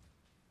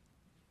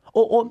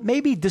 Or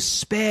maybe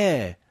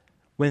despair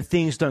when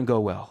things don't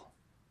go well.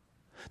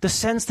 The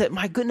sense that,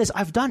 my goodness,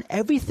 I've done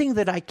everything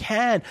that I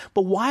can,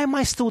 but why am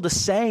I still the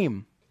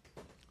same?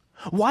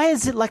 Why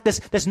is it like this?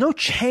 There's no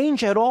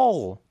change at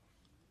all.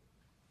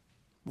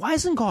 Why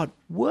isn't God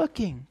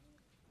working?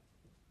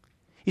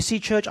 You see,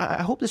 church,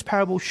 I hope this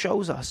parable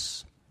shows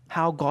us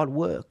how God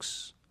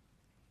works.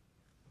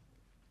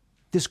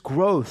 This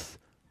growth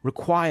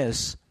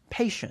requires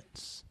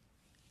patience.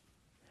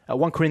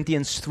 1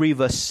 Corinthians 3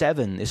 verse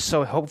 7 is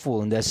so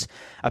helpful, and there's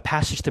a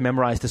passage to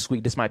memorize this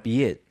week. This might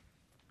be it.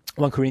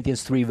 1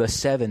 Corinthians 3 verse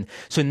 7.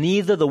 So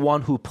neither the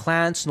one who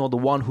plants nor the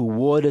one who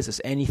waters is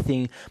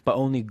anything, but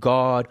only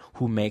God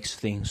who makes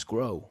things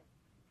grow.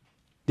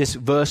 This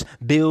verse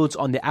builds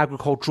on the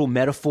agricultural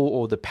metaphor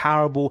or the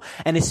parable,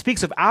 and it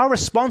speaks of our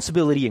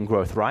responsibility in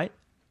growth, right?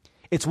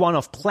 It's one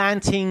of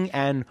planting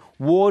and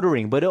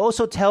watering, but it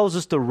also tells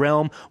us the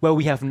realm where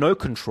we have no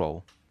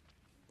control.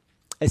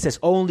 It says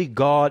only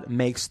God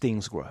makes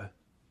things grow.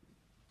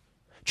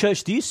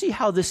 Church, do you see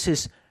how this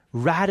is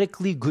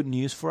radically good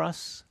news for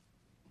us?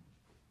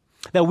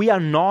 That we are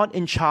not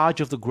in charge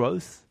of the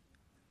growth.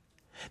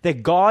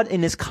 That God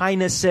in His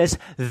kindness says,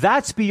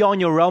 that's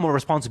beyond your realm of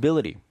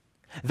responsibility.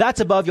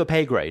 That's above your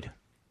pay grade.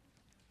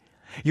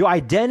 Your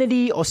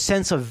identity or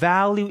sense of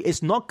value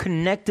is not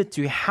connected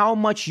to how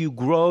much you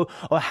grow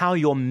or how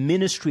your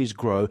ministries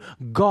grow.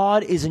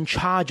 God is in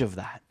charge of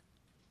that.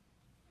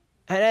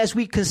 And as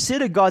we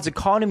consider God's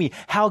economy,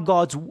 how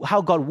God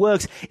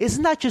works,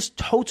 isn't that just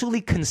totally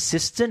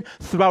consistent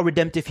throughout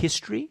redemptive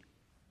history?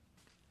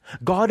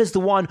 God is the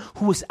one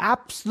who is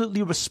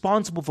absolutely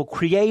responsible for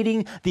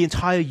creating the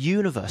entire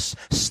universe,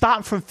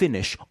 start from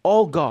finish,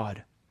 all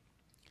God.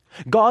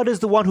 God is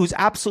the one who's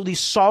absolutely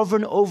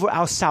sovereign over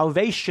our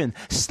salvation,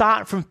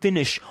 start from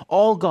finish,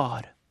 all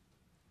God.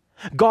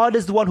 God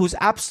is the one who's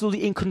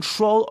absolutely in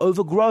control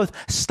over growth,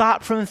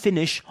 start from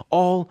finish,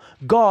 all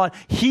God.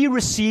 He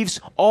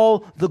receives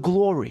all the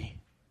glory.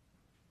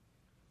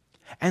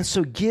 And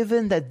so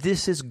given that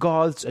this is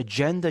God's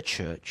agenda,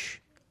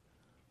 church,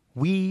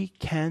 we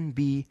can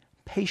be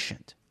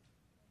patient.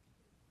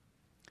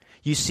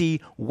 You see,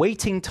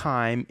 waiting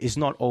time is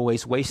not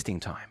always wasting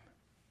time.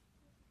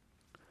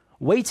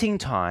 Waiting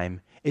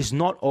time is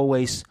not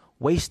always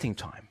wasting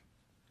time.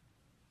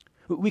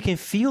 We can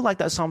feel like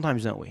that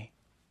sometimes, don't we?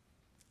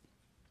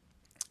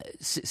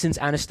 Since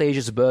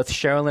Anastasia's birth,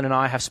 Sherilyn and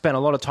I have spent a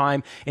lot of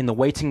time in the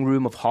waiting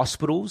room of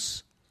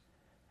hospitals.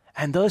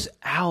 And those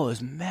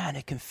hours, man,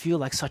 it can feel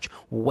like such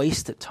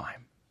wasted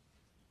time.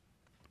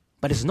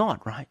 But it's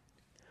not, right?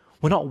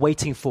 We're not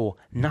waiting for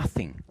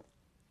nothing.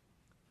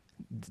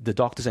 The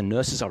doctors and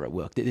nurses are at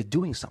work. They're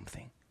doing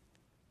something.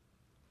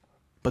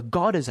 But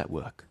God is at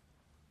work.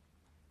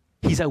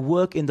 He's at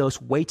work in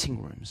those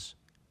waiting rooms.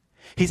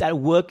 He's at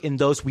work in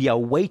those we are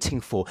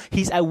waiting for.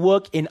 He's at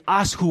work in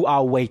us who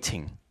are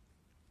waiting.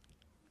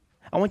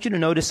 I want you to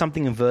notice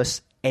something in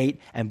verse 8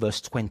 and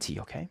verse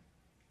 20, okay?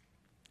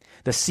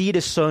 The seed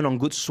is sown on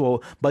good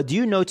soil, but do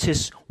you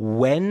notice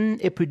when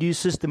it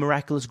produces the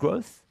miraculous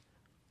growth?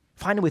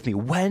 Find it with me.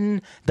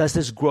 When does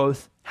this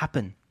growth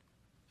happen?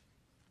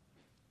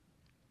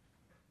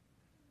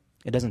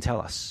 It doesn't tell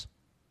us.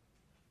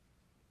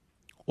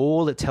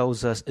 All it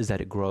tells us is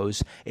that it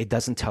grows. It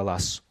doesn't tell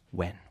us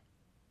when.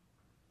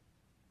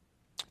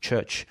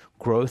 Church,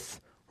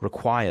 growth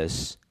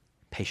requires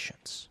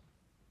patience.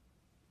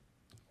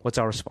 What's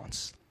our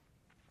response?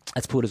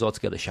 Let's put this all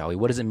together, shall we?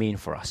 What does it mean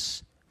for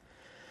us?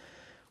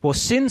 Well,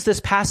 since this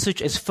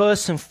passage is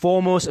first and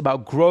foremost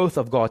about growth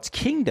of God's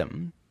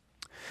kingdom,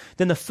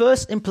 then the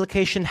first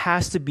implication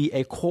has to be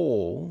a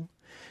call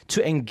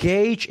to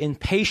engage in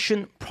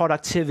patient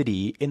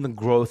productivity in the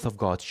growth of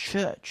God's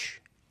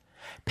church.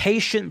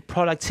 Patient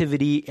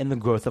productivity in the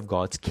growth of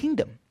God's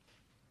kingdom.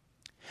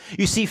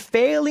 You see,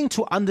 failing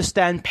to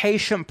understand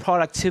patient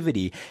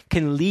productivity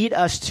can lead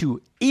us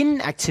to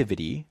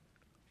inactivity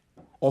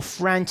or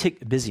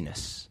frantic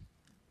busyness.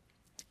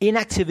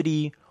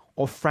 Inactivity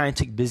or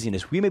frantic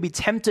busyness. We may be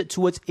tempted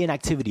towards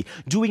inactivity,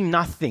 doing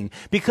nothing,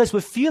 because we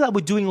feel like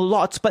we're doing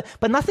lots, but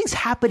nothing's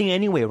happening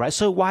anyway, right?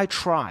 So why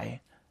try?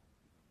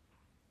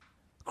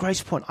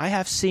 Grace Point, I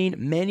have seen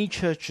many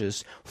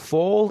churches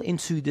fall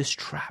into this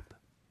trap.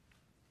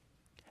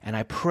 And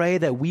I pray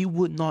that we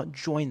would not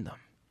join them.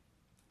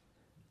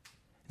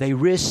 They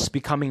risk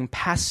becoming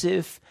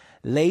passive,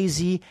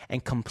 lazy,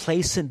 and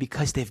complacent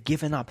because they've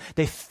given up.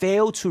 They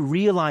fail to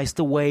realize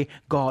the way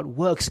God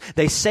works.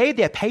 They say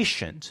they're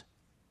patient,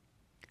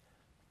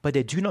 but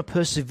they do not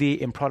persevere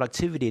in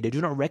productivity. They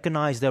do not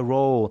recognize their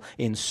role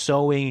in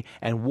sowing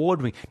and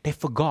watering. They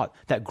forgot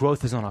that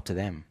growth is not up to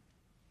them.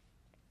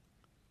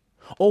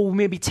 Or we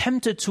may be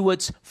tempted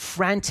towards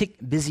frantic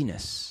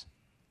busyness.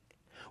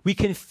 We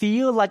can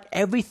feel like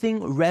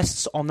everything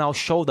rests on our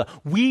shoulder.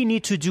 We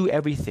need to do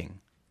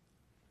everything.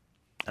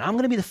 And I'm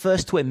going to be the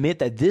first to admit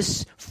that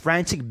this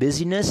frantic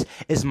busyness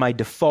is my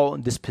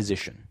default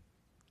disposition.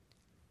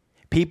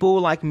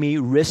 People like me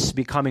risk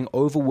becoming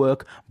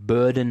overworked,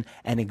 burdened,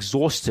 and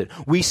exhausted.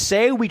 We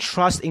say we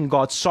trust in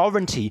God's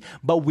sovereignty,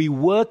 but we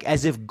work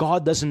as if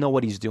God doesn't know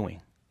what He's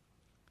doing.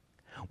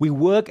 We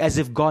work as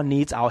if God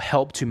needs our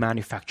help to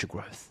manufacture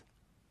growth.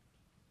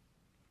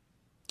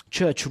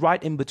 Church,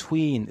 right in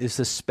between is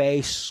the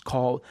space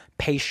called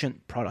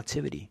patient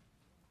productivity.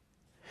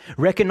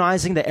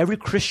 Recognizing that every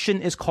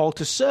Christian is called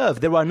to serve.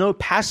 There are no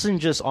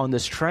passengers on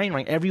this train,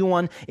 right?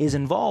 Everyone is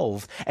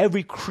involved.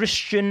 Every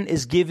Christian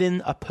is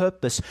given a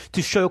purpose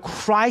to show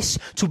Christ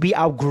to be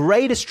our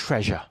greatest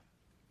treasure.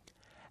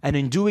 And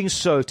in doing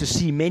so, to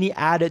see many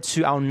added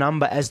to our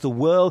number as the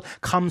world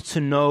comes to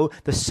know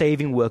the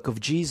saving work of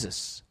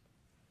Jesus.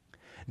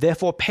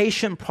 Therefore,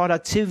 patient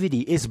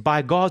productivity is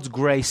by God's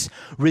grace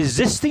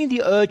resisting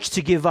the urge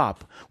to give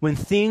up when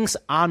things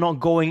are not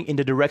going in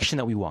the direction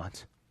that we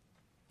want.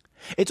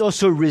 It's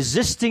also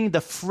resisting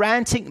the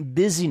frantic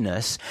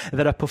busyness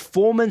that a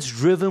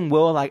performance-driven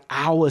world like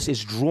ours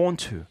is drawn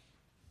to.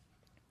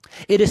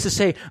 It is to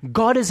say,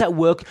 God is at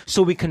work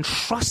so we can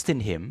trust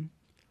in Him,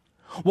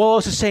 while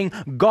also saying,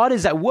 God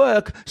is at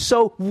work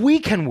so we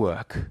can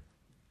work.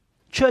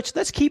 Church,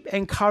 let's keep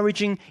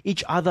encouraging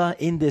each other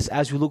in this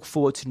as we look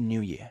forward to the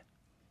new year.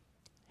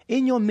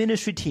 in your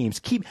ministry teams,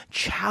 keep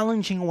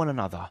challenging one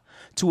another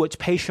towards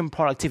patient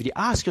productivity.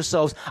 Ask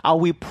yourselves, are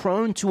we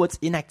prone towards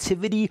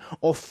inactivity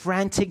or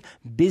frantic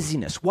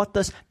busyness? What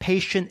does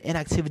patient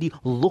inactivity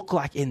look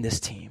like in this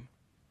team?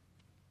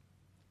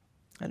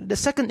 And the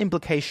second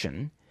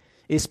implication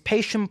is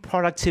patient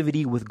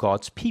productivity with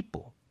God's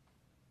people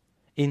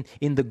in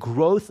the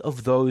growth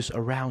of those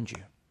around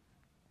you.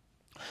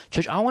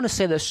 Church, I want to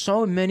say that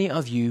so many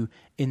of you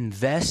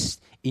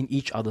invest in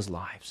each other's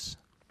lives.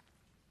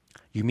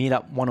 You meet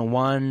up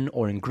one-on-one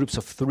or in groups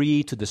of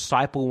 3 to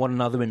disciple one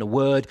another in the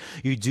Word.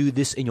 You do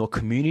this in your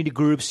community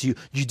groups. You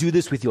do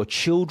this with your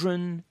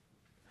children.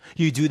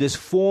 You do this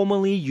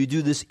formally. You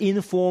do this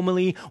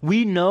informally.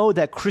 We know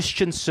that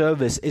Christian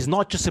service is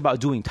not just about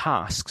doing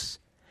tasks.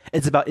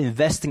 It's about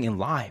investing in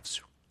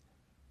lives.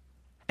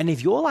 And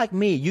if you're like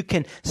me, you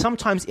can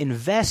sometimes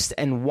invest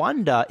and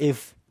wonder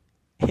if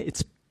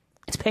it's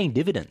paying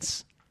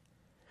dividends.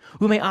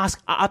 We may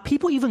ask, are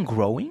people even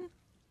growing?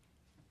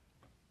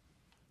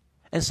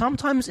 And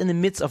sometimes in the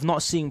midst of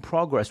not seeing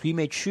progress, we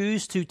may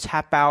choose to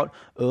tap out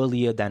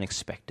earlier than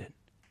expected.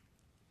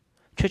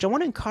 Church, I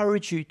want to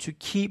encourage you to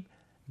keep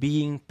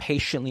being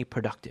patiently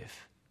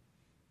productive.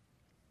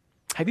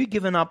 Have you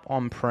given up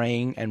on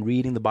praying and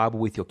reading the Bible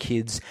with your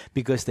kids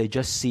because they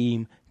just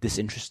seem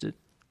disinterested?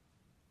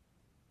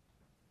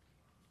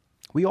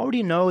 We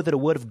already know that the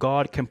Word of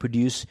God can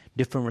produce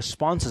different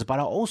responses, but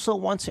I also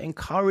want to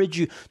encourage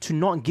you to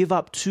not give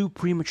up too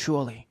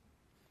prematurely.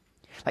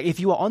 Like if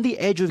you are on the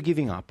edge of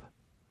giving up,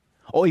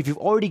 or if you've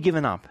already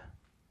given up,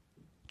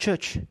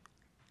 church,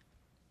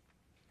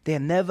 they are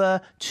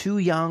never too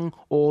young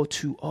or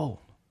too old.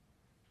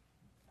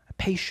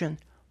 Patient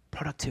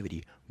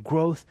productivity.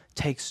 Growth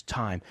takes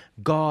time.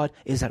 God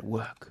is at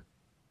work.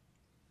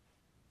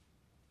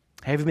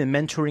 Have you been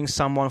mentoring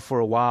someone for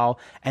a while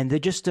and they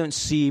just don't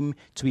seem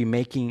to be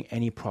making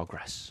any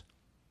progress?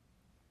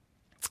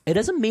 It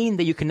doesn't mean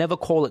that you can never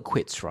call it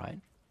quits, right?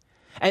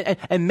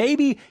 And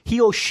maybe he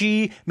or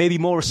she may be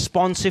more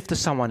responsive to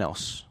someone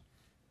else.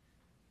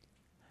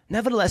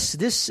 Nevertheless,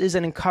 this is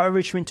an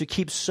encouragement to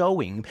keep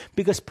sowing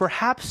because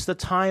perhaps the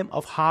time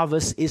of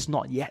harvest is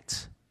not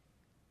yet.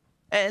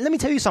 And let me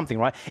tell you something,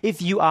 right?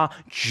 If you are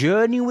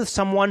journeying with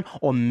someone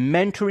or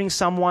mentoring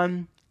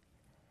someone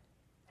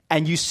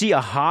and you see a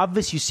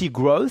harvest, you see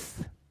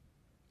growth,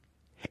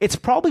 it's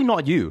probably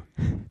not you.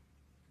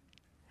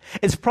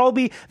 It's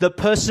probably the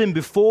person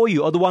before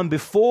you or the one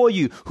before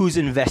you who's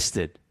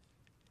invested.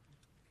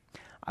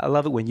 I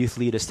love it when youth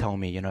leaders tell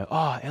me,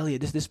 oh,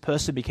 Elliot, this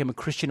person became a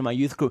Christian in my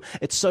youth group.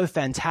 It's so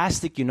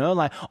fantastic,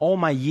 like all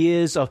my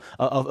years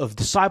of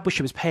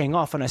discipleship is paying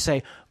off. And I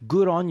say,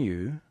 good on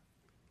you.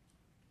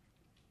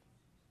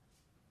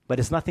 But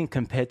it's nothing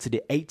compared to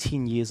the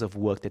 18 years of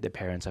work that their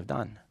parents have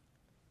done.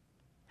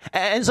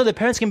 And so the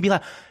parents can be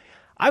like,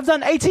 I've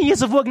done 18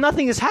 years of work,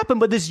 nothing has happened,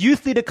 but this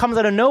youth leader comes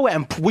out of nowhere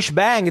and whoosh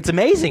bang, it's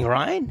amazing,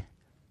 right?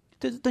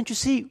 Don't you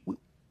see?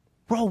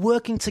 We're all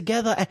working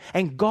together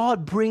and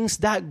God brings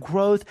that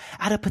growth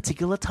at a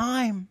particular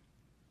time.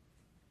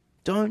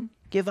 Don't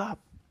give up.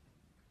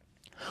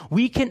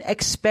 We can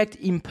expect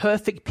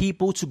imperfect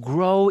people to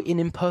grow in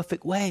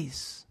imperfect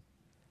ways.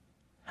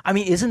 I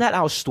mean, isn't that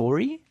our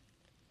story?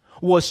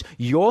 Was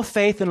your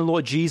faith in the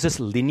Lord Jesus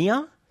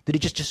linear? Did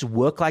it just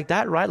work like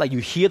that, right? Like you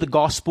hear the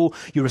gospel,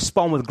 you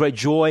respond with great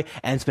joy,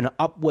 and it's been an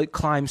upward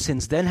climb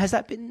since then. Has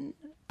that been?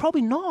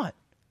 Probably not.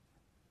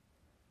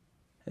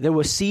 There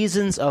were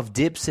seasons of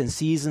dips and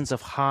seasons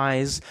of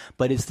highs,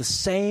 but it's the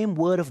same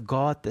Word of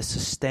God that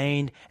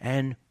sustained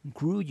and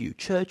grew you.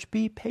 Church,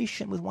 be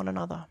patient with one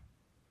another.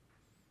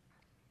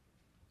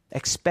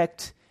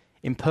 Expect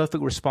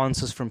imperfect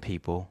responses from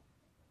people,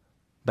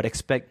 but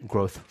expect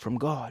growth from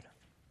God.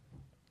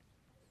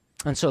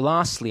 And so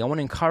lastly, I want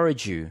to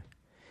encourage you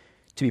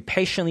to be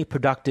patiently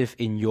productive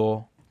in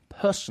your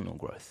personal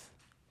growth.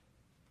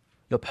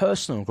 Your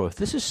personal growth.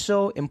 This is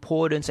so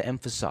important to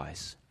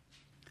emphasize.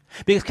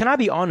 Because can I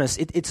be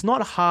honest, it's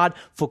not hard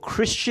for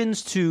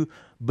Christians to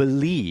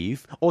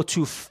believe or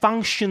to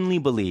functionally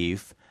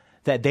believe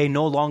that they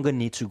no longer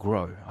need to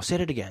grow. I'll say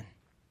it again.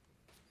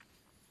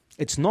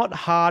 It's not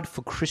hard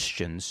for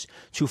Christians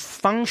to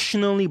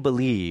functionally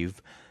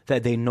believe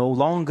that they no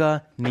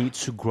longer need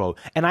to grow.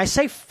 And I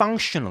say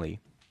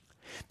functionally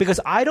because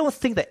I don't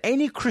think that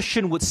any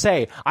Christian would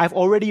say, I've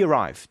already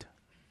arrived.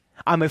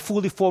 I'm a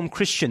fully formed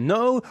Christian.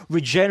 No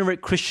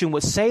regenerate Christian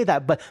would say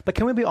that, but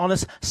can we be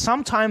honest?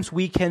 Sometimes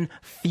we can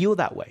feel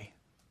that way.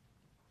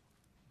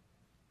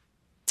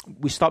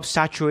 We stop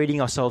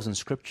saturating ourselves in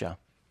Scripture.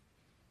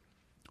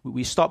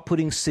 We stop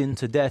putting sin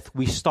to death.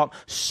 We stop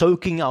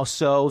soaking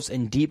ourselves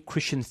in deep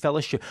Christian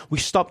fellowship. We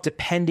stop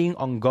depending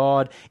on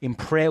God in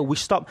prayer. We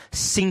stop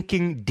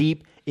sinking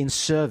deep in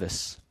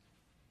service.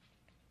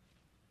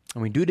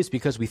 And we do this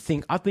because we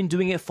think, I've been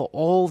doing it for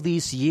all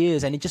these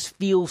years and it just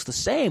feels the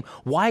same.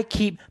 Why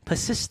keep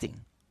persisting?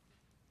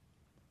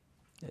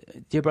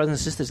 Dear brothers and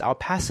sisters, our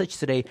passage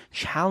today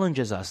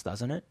challenges us,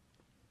 doesn't it?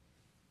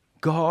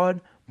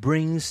 God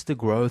brings the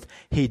growth.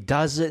 He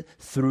does it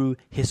through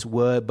His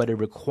Word, but it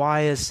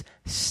requires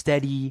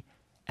steady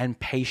and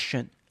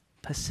patient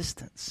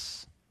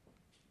persistence.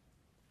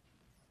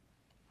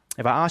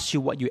 If I asked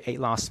you what you ate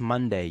last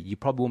Monday, you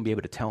probably wouldn't be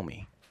able to tell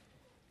me.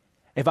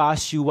 If I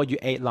asked you what you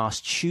ate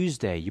last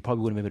Tuesday, you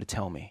probably wouldn't be able to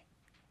tell me.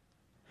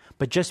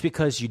 But just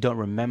because you don't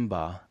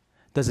remember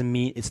doesn't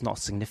mean it's not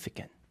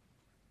significant.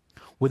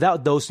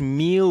 Without those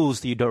meals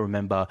that you don't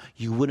remember,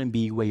 you wouldn't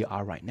be where you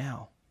are right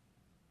now.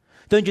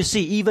 Don't you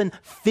see, even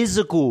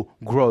physical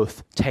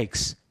growth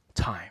takes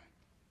time.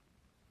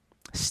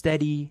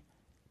 Steady,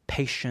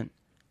 patient,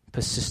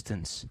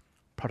 persistence,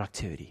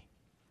 productivity.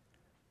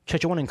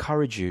 Church, I want to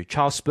encourage you.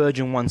 Charles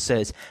Spurgeon once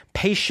says,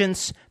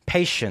 patience,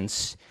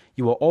 patience,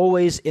 you are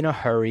always in a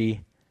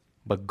hurry,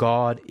 but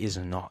God is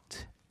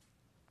not.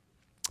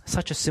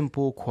 Such a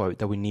simple quote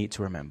that we need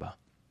to remember.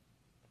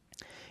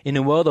 In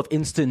a world of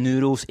instant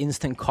noodles,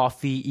 instant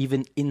coffee,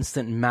 even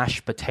instant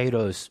mashed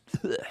potatoes,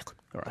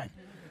 all right,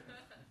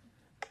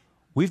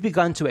 we've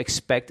begun to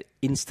expect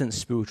instant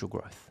spiritual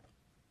growth,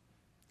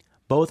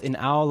 both in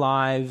our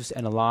lives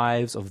and the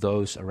lives of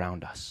those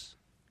around us.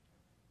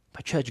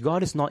 But church,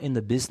 God is not in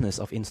the business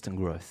of instant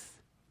growth.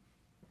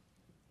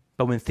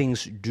 But when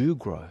things do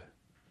grow,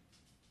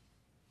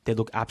 they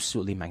look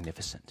absolutely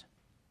magnificent.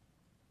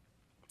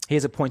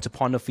 Here's a point to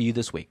ponder for you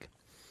this week.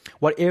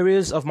 What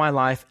areas of my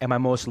life am I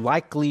most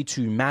likely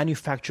to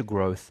manufacture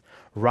growth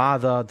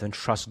rather than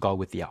trust God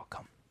with the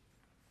outcome?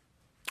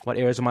 What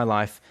areas of my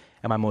life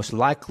am I most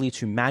likely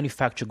to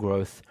manufacture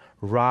growth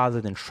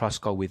rather than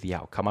trust God with the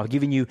outcome? I've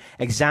given you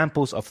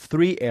examples of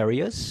 3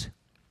 areas.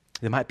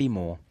 There might be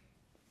more.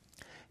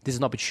 This is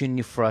an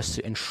opportunity for us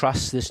to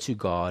entrust this to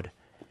God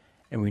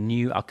and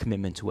renew our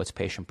commitment towards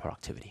patient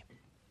productivity.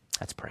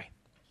 Let's pray.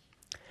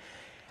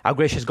 Our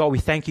gracious God, we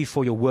thank you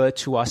for your word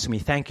to us, and we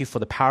thank you for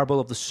the parable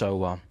of the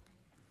sower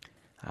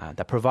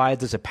that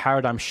provides us a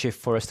paradigm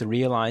shift for us to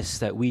realize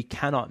that we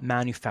cannot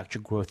manufacture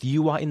growth.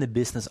 You are in the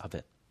business of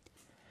it.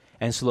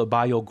 And so, Lord,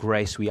 by your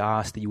grace, we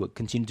ask that you would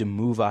continue to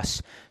move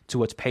us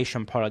towards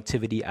patient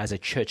productivity as a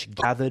church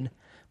gathered,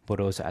 but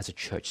also as a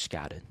church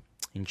scattered.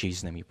 In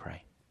Jesus' name we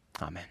pray.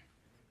 Amen.